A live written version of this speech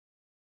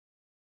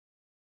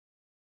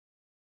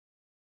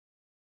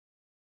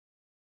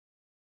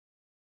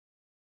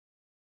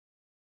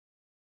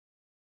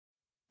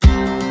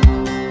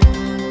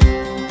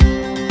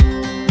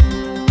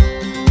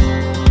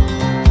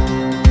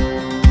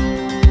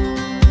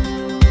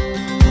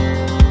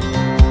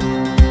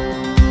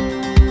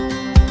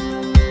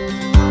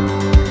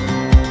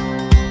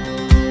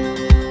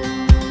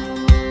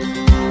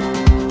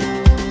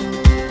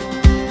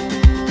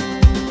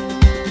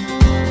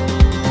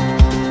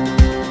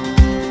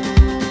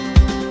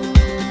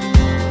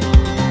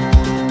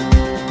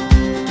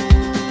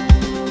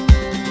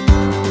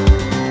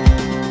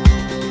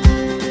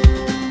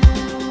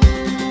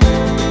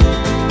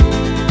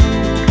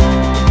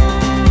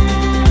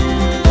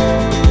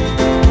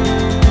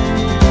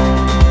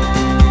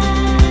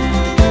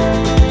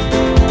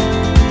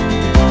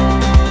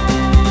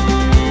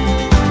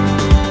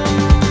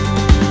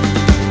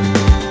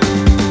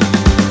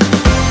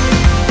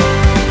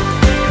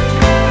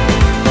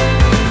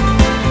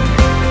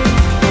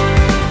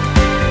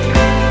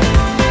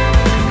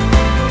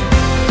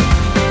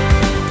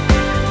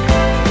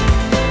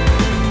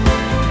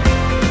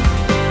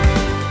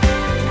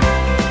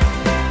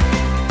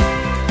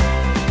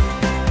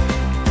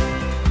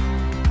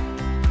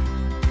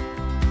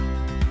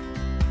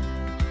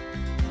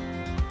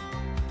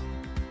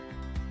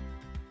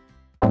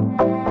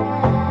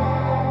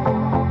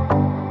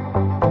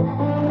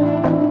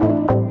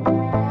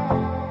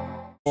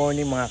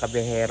mga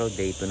kabiyahero,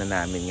 day 2 na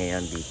namin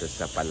ngayon dito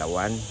sa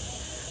Palawan.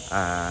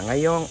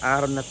 Ngayong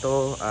araw na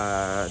to,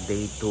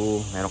 day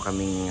 2, meron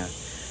kaming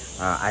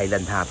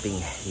island hopping.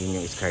 Yun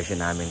yung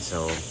excursion namin.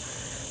 So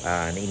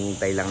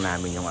nainintay lang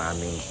namin yung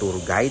aming tour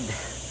guide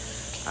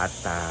at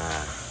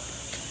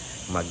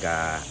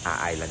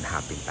mag-island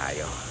hopping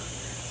tayo.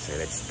 So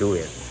let's do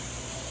it.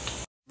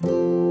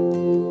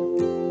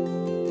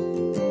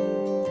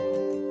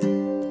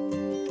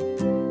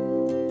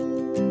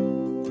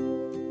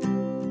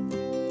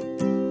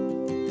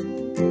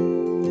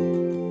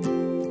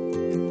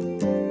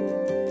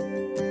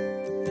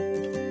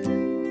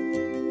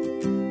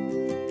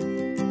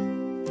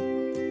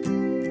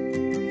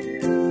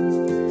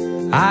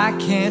 I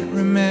can't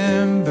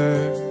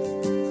remember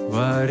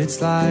what it's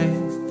like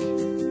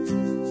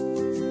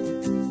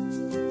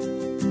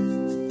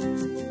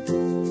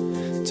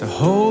to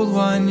hold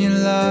one you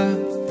love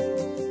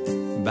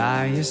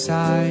by your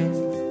side.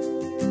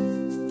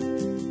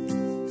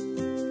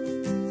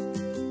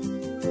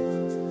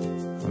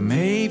 Or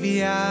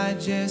maybe I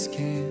just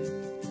can't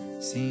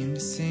seem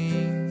to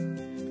sing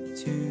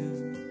to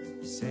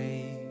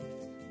save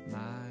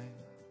my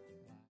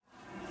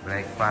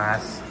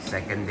breakfast,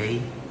 second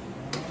day.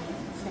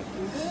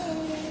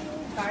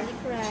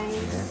 Garlic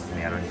rice. Yes,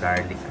 meron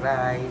garlic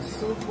rice.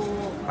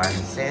 Subo.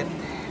 Pancit.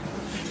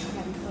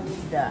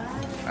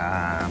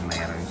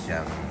 Meron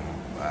siyang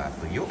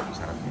tuyo.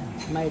 Sarap yan.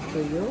 May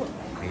tuyo.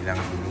 May lang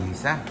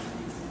ginisa.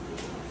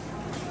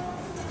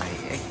 May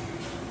egg.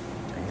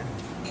 Ayan.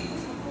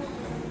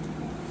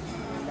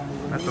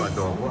 Ito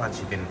adobo at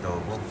chicken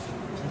adobo.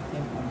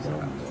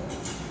 Sarap.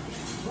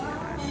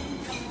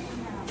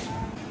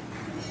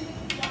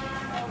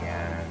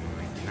 Ayan.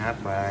 May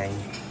tinapay.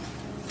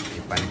 May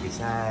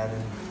pandesal.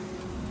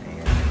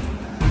 Ayan.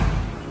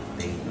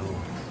 Potato.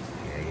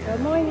 Ayan.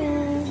 Good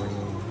morning.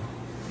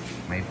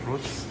 May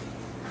fruits.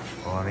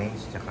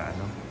 Orange. Tsaka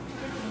ano.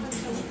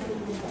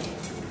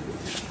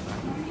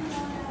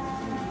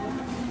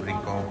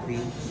 Drink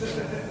coffee.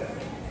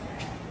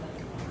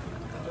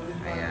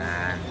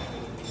 Ayan.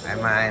 Hi,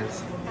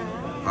 Miles.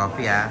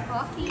 Coffee, ah.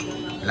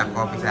 Coffee. Black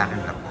coffee sa akin.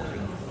 Black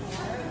coffee.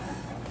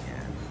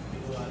 Ayan.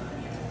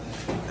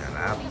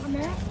 Sarap.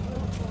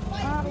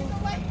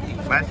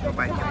 Mas,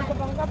 kumain ka.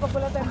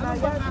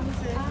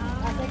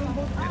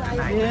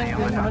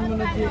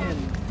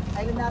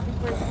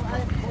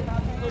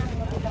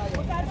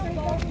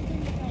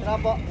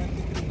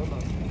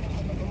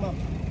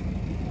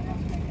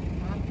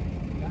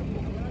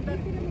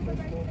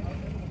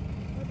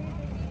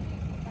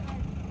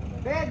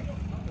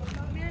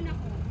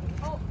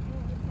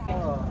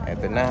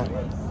 Ito na.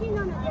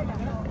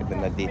 Ito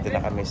na, dito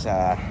na kami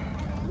sa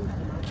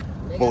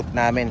boat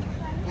namin.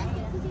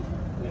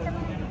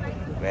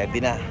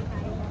 Ready na.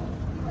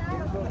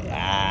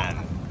 Ayan.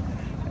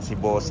 Si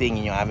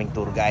Bossing, yung aming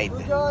tour guide.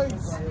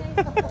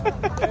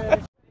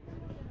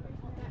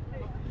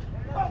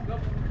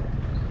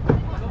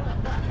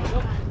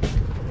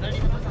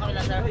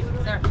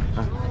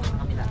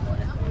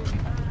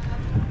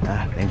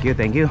 Thank you,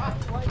 thank you.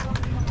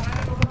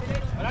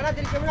 Wala na,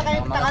 diretso mo na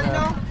kayo. Takali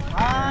no?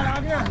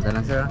 Ito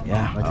lang, sir.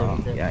 Yeah,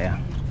 yeah.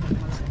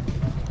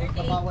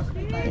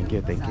 Thank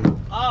you, thank you.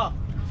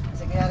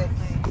 Sige,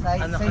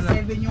 size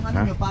 7 yung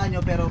ano nyo, paa nyo,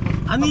 pero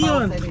ano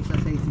yun? Sa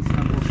size 6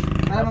 na po.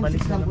 Para mag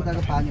 6 lang po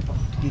talaga paa nyo po.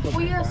 Dito po.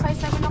 Kuya,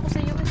 size 7 ako sa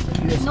US.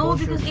 No,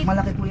 because it...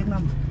 Malaki po yan,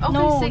 ma'am. Okay,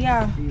 no,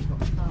 yeah.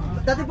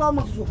 Dati po ako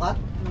magsusukat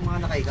ng mga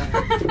nakaikan.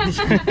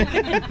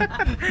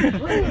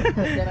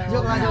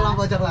 Joke lang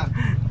po, joke lang.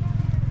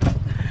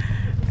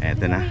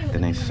 Ito na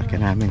yung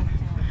sasakyan namin.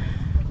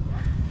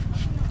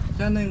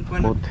 Saan na yung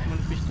boat?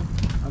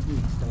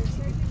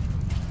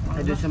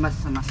 Ay, doon sa mas.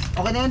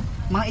 Okay na yun,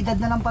 mga edad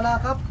na lang pala,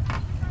 Kap.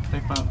 Ay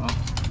pa,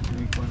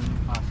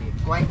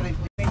 Kuhain ko rin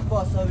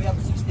po. So we have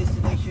 6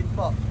 destination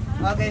po.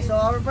 Okay, so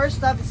our first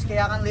stop is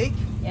Kayangan Lake.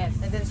 Yes.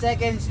 And then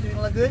second is Blue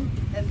Lagoon.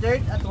 And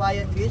third,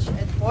 Atwayan Beach.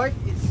 And fourth,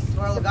 it's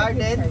Coral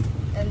Garden.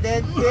 And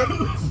then fifth,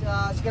 it's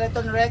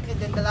Skeleton Wreck. And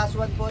then the last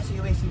one po is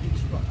UAC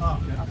Beach po.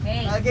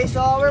 Okay. Okay, so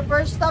our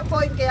first stop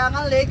po in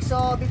Kayangan Lake.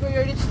 So before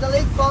you reach the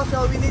lake po,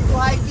 so we need to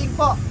hiking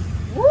po.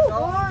 Woo!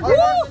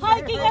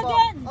 Hiking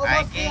again!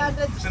 Hiking!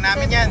 Gusto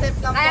namin yan.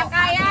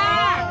 Kaya!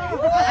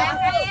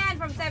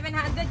 From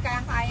 700,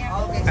 kaya.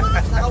 Okay, so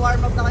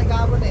naka-warm up na kay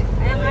Gabon eh.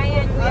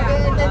 Kaya, Okay,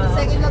 and then the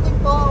second lagoon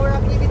po, our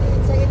activity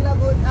in second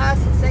lagoon as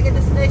second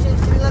destination,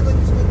 second lagoon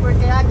is good for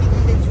kayaking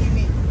and then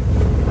swimming.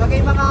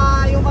 Okay,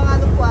 yung mga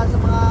ano po sa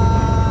mga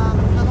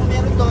anong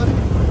meron doon,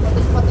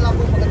 tapos pa lang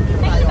po maganda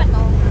tayo. Ba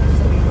to?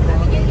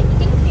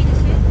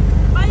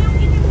 Parang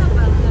itim na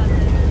ba?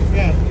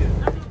 yeah.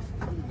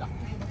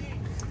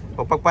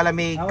 O pag pala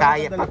may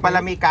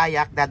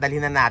kayak,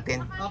 dadalhin na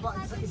natin. Papa,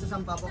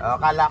 isasampa po.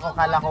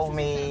 Kala ko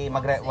may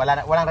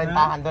walang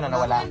rentahan doon,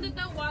 ano, wala.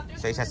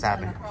 So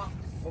isasabi.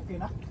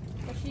 Okay na?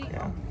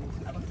 Yeah.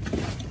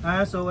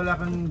 So wala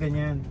kang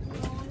ganyan.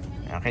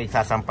 Okay,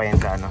 sasampayan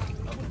sa ano.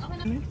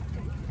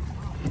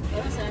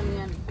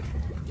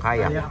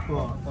 Kayak. Kayak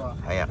po.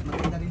 Kayak.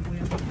 Maganda rin po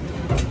yan.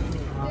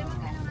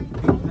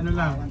 Ano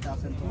lang,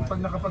 1,200. pag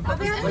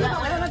nakapagpapit.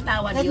 Wala nang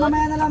tawad Kahit yun.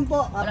 mamaya na lang po.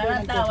 Wala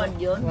nang tawad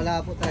yun. Wala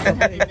po tayo.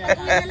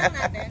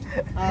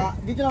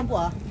 Dito lang po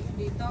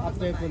Dito?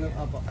 After po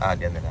na po.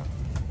 Diyan na lang.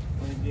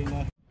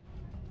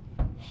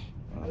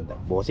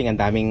 Bossing, ang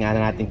daming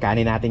natin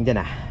kanin natin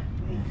dyan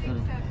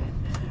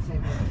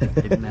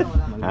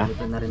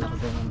Magluluto na rin ako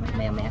doon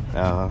maya-maya.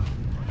 Oo.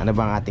 Ano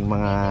bang ating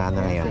mga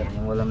ngayon?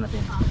 Yung ulam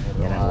natin.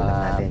 Yan ang ulam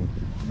natin.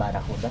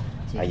 Barakuda.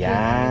 Chicken,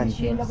 Ayan.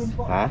 Shells.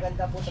 Ha?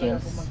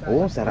 Shells.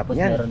 Oo, sarap Tapos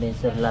yan. meron din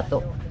sir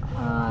lato.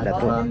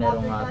 Lato. Lato.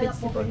 Merong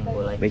vegetable yung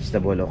gulay.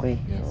 Vegetable, okay.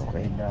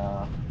 Okay. And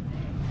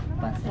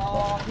pansit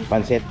po.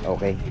 Pansit,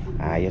 okay.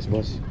 Ayos,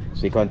 boss.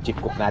 So ikaw ang chief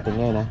cook natin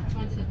ngayon, ha?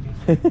 Yes, sir.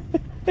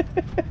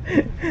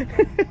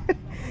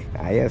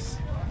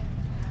 Ayos.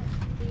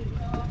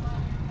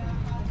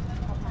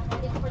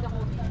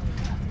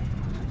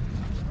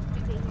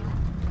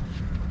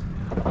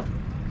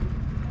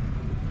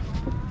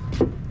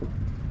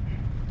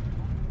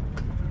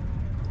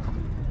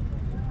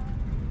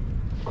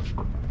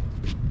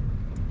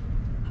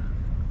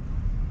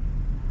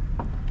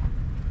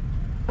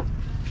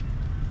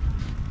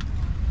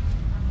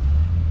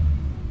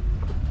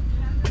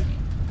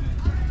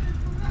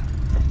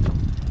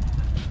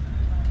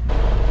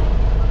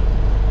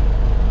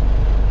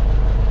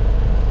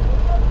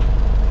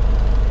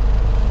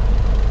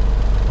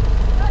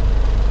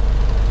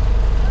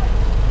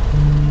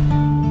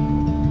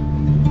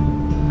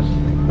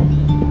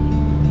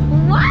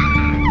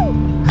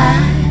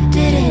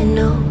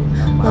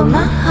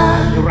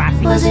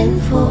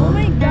 wasn't for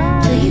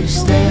till you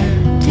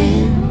stepped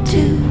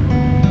into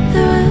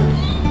the room.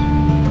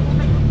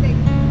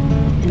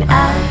 And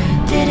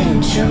I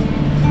didn't show,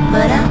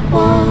 but I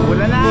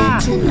wanted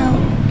to know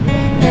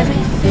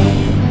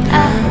everything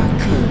I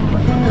could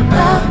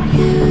about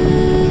you.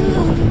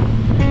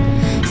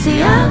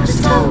 See, I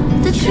was told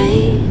the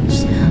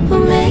dreams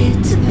were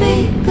made to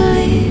be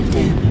believed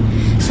in,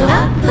 so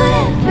I put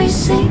every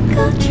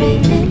single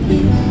dream in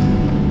you.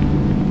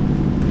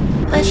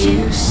 But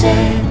you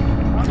said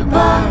the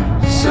bar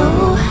so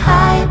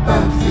high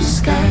above the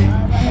sky,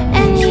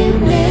 and you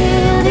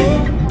nailed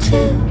it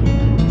to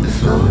the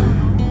floor.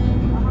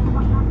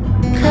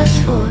 'Cause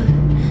for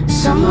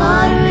some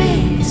odd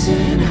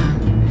reason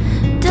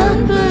I'm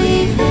done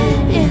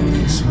believing in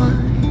this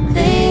one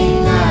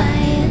thing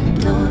I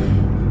adore.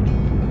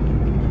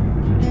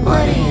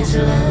 What is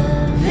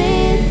love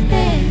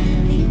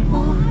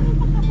anymore?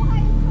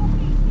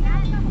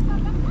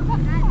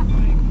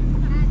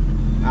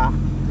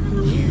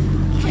 You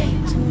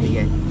came to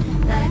me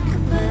like a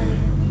bird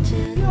to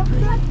the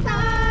breeze.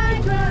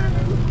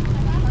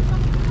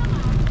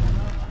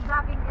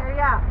 Docking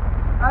area.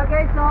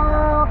 Okay, so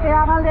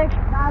Kayangan Lake,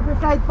 the other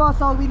side po,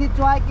 so we need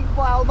to hiking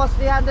po almost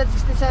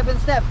 367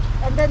 steps.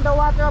 And then the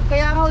water of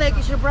Kayangan Lake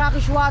is your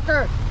brackish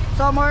water.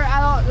 So more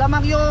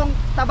lamang yung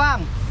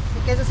tabang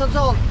kaysa sa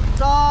salt.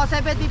 So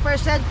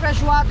 70%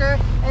 fresh water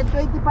and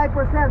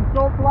 25%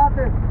 salt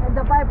water, and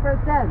the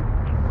 5%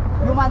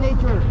 human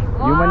nature.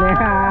 Human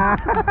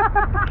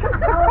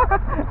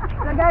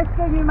So guys,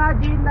 can you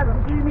imagine that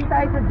swimming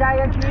tayo sa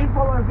giant swimming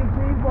pool or big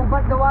swimming pool,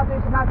 but the water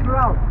is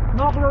natural,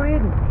 no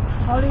chlorine,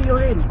 only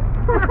urine.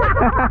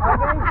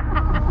 Okay?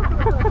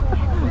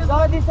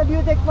 So this is a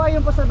view deck po,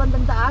 yung po sa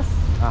bandang taas.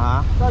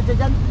 So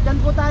dyan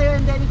po tayo,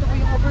 and then ito po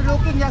yung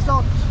overlooking niya.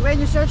 So when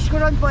you search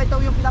Coron po, ito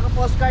yung pinaka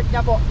postcard niya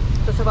po,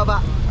 ito sa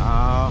baba.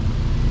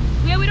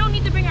 Yeah, we don't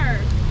need to bring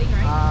our thing,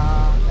 right?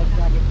 Life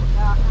jacket po.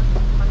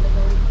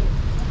 Mandatory po.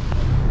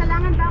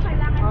 Kailangan daw.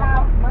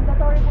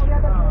 Mandatory po. We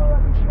have to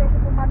display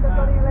po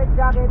mandatory life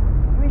jacket,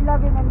 Blue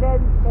Lagoon, and then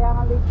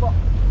Kayangan Lake po.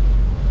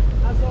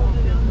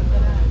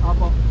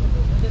 Opo.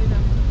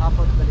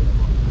 Opo, dali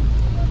po.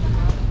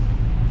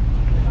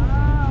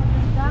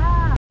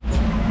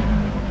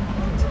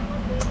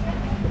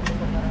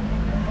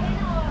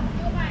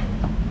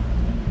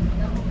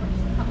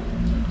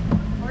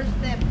 First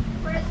step.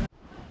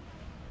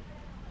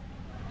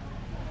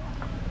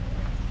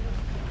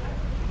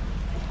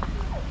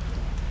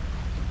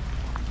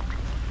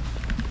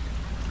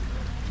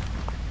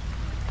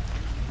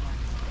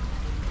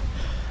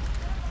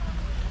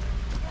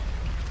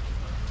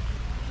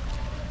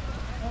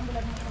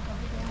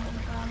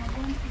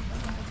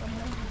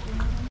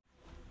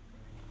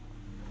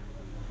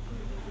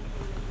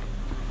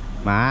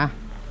 Ma,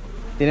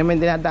 hindi naman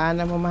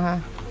dinadaanan mo, ma, ha?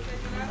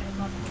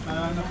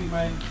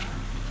 Napimay.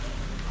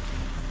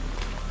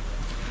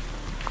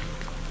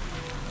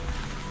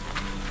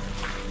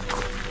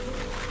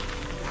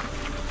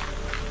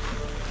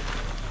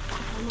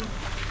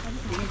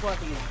 Tingin po,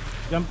 tingin.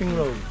 Jumping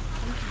rope.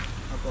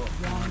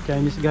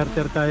 Chinese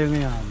garter tayo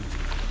ngayon.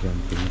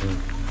 Jumping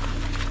rope.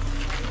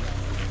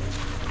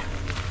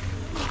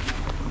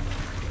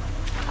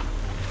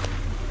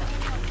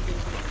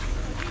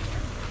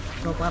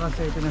 So para sa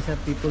ito na sa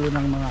titulo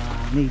ng mga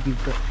native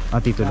po.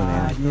 Titulo na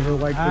yan.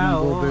 Ni-reward po ng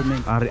oo.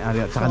 government.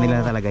 Sa kanila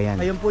na talaga yan.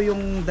 Ayun po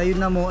yung dayon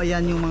na mo,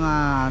 ayan yung mga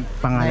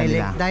Pangalan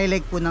nila.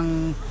 dialect po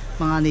ng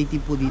mga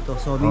native po dito.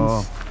 So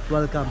means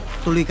welcome.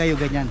 Tuloy kayo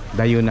ganyan.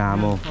 Dayo na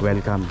mo,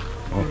 welcome.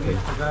 Okay.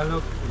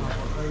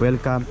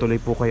 Welcome,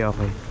 tuloy po kayo,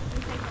 okay.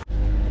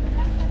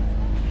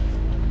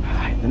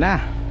 Ito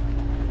na.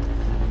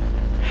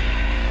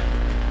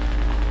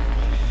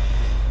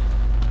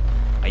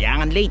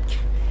 Kayangan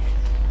Lake.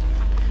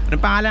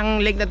 Anong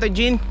pangalang lake na to,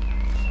 Jean?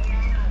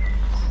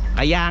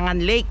 Kayangan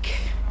Lake.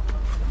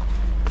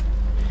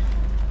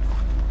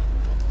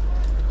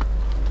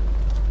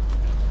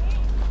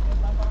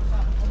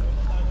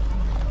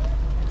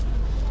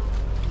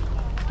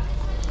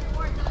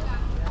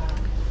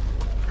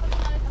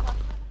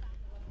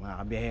 Mga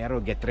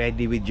kabiyahero, get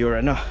ready with your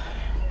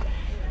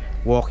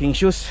walking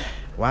shoes,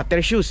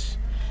 water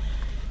shoes.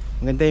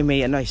 Ang ganda yung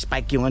may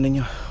spike yung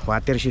nyo,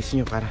 water shoes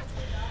nyo, para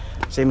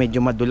kasi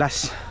medyo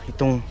madulas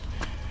itong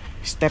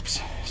steps,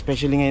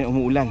 especially ngayon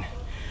umuulan.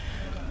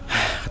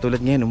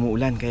 Katulad ngayon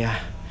umuulan, kaya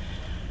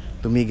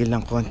tumigil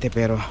ng konti,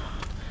 pero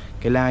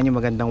kailangan nyo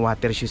magandang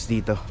water shoes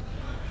dito.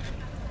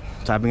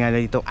 Sabi nga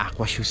dito,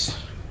 aqua shoes.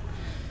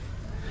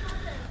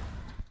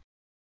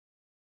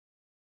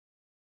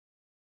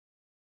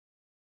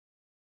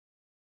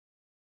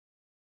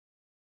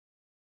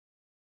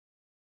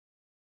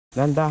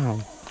 Dandahan.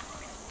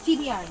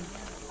 CDI.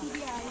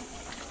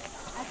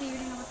 Ate,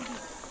 yun naman ito.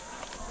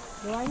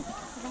 Do I?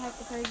 I have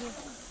to carry it.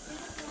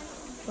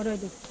 What do I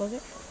do? Close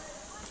it?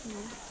 No.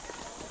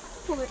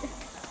 Pull it.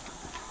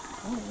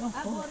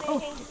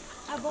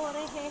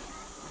 Aborehe.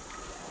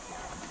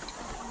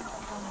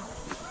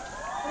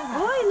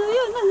 Uy, no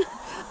yun.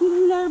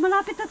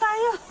 Malapit na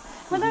tayo.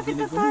 Malapit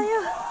na tayo.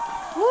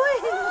 Uy,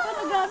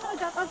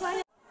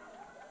 nagkakasaya.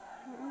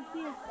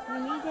 We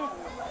made it.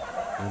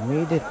 We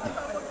made it.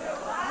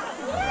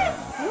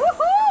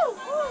 Woohoo!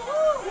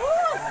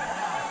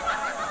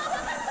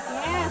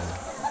 Yes.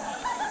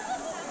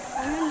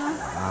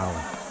 Wow.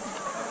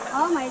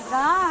 Oh my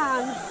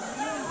God.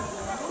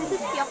 This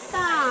is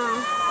kyokta.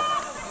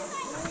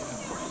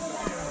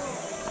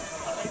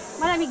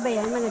 Malamig ba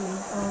yan? Malamig?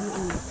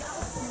 Oo.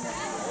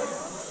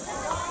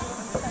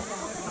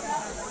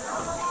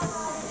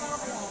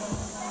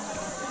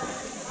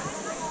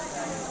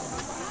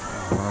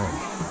 Wow.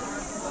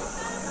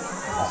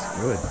 That's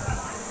good.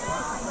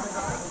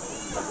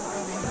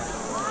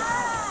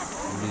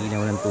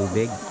 Linaw ng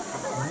tubig.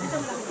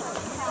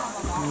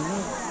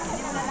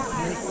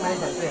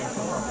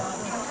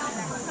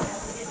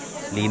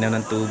 Linaw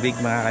ng tubig,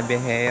 mga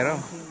kabiyahero.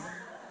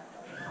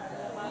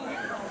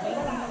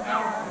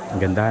 Ang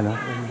ganda, no?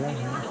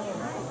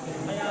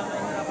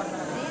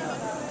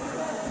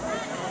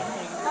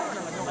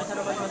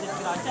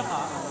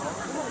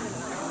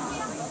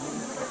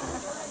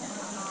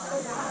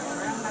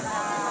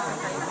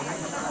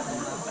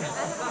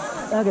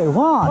 Okay,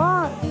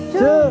 1,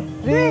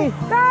 2, 3,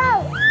 go!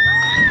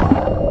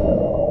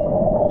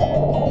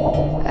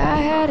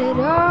 I had it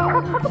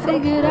all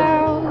figured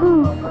out.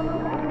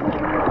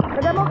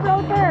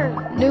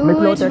 Knew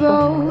which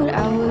road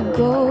I would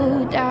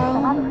go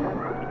down.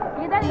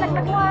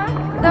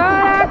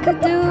 Thought I could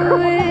do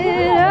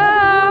it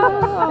all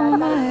on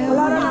my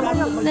own.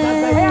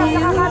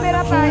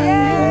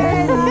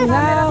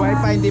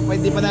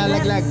 Hindi pa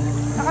nalaglag.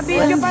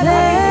 When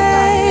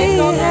fate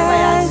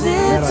has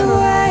its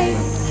way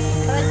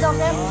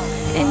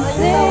and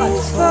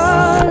things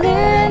fall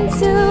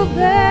into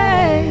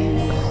place,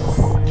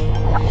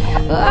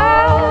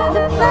 all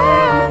the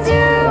plans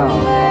you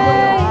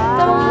made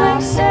don't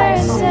make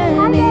sense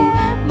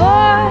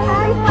anymore.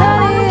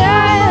 Honey,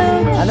 I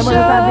am sure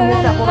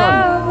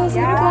love was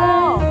a good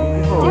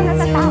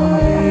detour.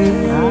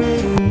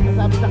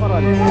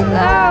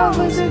 Love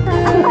was a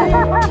good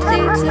detour.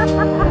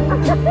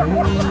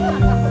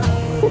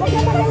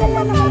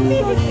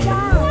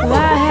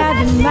 I had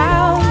the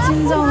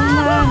mountains on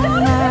my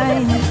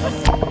mind,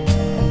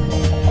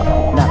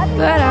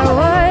 but I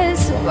was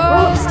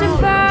supposed to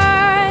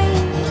find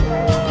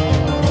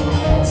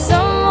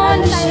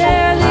someone to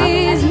share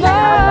these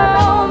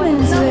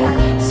moments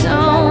with,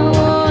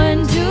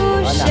 someone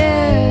to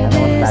share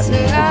this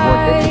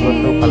ride.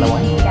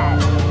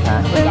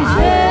 When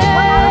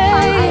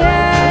fate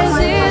has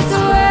its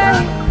way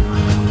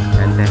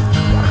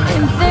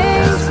and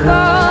things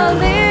fall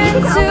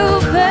into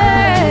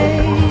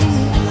place,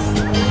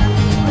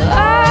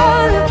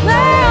 all the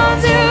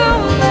plans you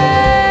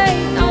made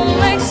don't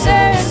make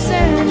sense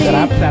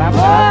anymore.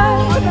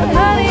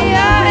 Honey,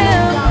 I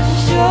am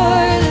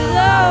sure that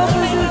love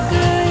was a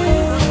good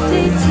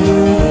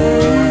detour.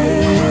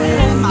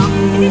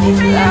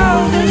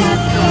 Love was a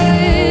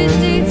good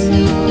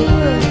detour.